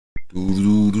If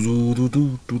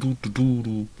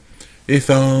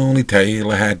only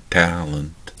Taylor had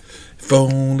talent. If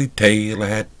only Taylor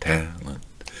had talent.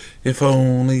 If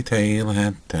only Taylor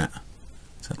had talent.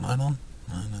 Is that light on?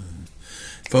 No.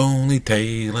 If only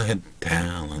Taylor had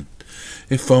talent.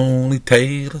 If only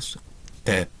Taylor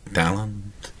had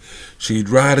talent. She'd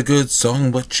write a good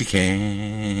song, but she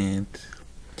can't.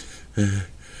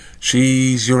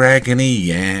 She's your agony,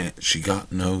 yeah. She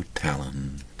got no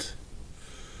talent.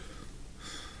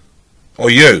 Oh,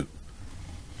 you!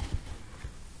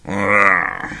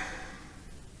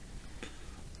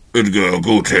 Edgar,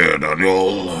 go here,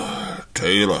 Daniel.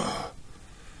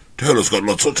 Taylor's got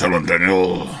lots of talent,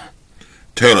 Daniel.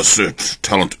 Taylor sit.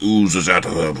 Talent oozes out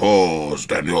of her pores,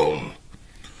 Daniel.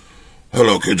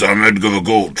 Hello, kids, I'm Edgar the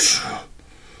Goat.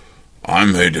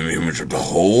 I'm made in the image of the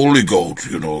Holy Goat,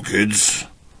 you know, kids.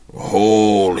 The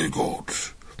Holy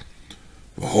Goat.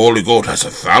 The Holy Goat has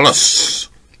a phallus.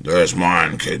 There's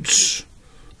mine, kids.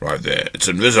 Right there. It's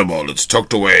invisible. It's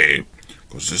tucked away.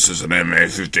 Because this is an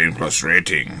MA15 plus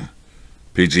rating.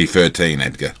 PG-13,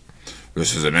 Edgar.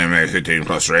 This is an MA15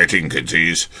 plus rating,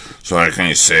 kidsies. So I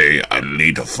can say I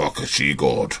need to fuck a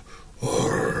she-goat.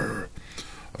 Are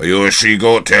you a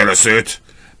she-goat, Taylor Suit?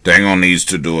 Dangle needs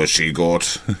to do a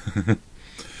she-goat.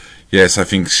 Yes, I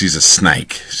think she's a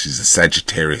snake. She's a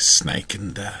Sagittarius snake.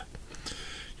 And,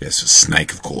 yes, a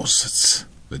snake, of course. It's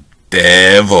the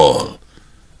devil.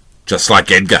 Just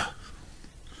like Edgar.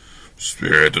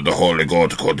 Spirit of the Holy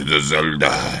Goat, according to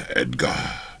Zelda,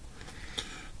 Edgar.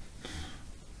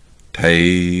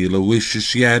 Taylor wishes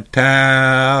she had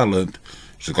talent.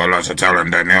 She's got lots of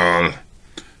talent, Daniel.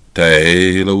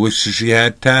 Taylor wishes she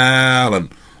had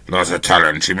talent. Lots of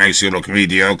talent. She makes you look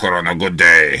mediocre on a good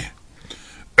day.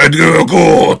 Edgar the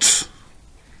Goat!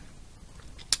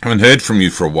 I haven't heard from you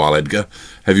for a while, Edgar.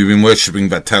 Have you been worshipping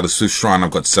that Taylor Swift shrine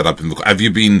I've got set up in the... Have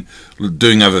you been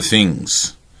doing other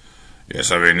things?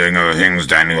 Yes, I've been doing other things,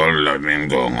 Daniel. I've been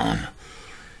going on.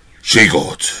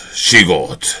 She-goat.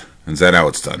 She-goat. Is that how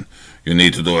it's done? You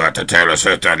need to do that to Taylor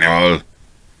Swift, Daniel.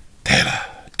 Taylor.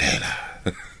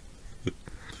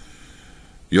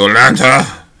 You learned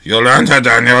her,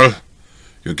 Daniel.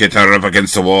 You get her up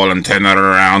against the wall and turn her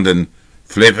around and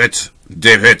flip it,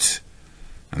 dip it,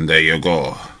 and there you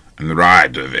go. And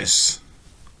ride with this.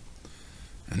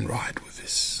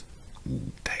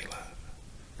 Ooh.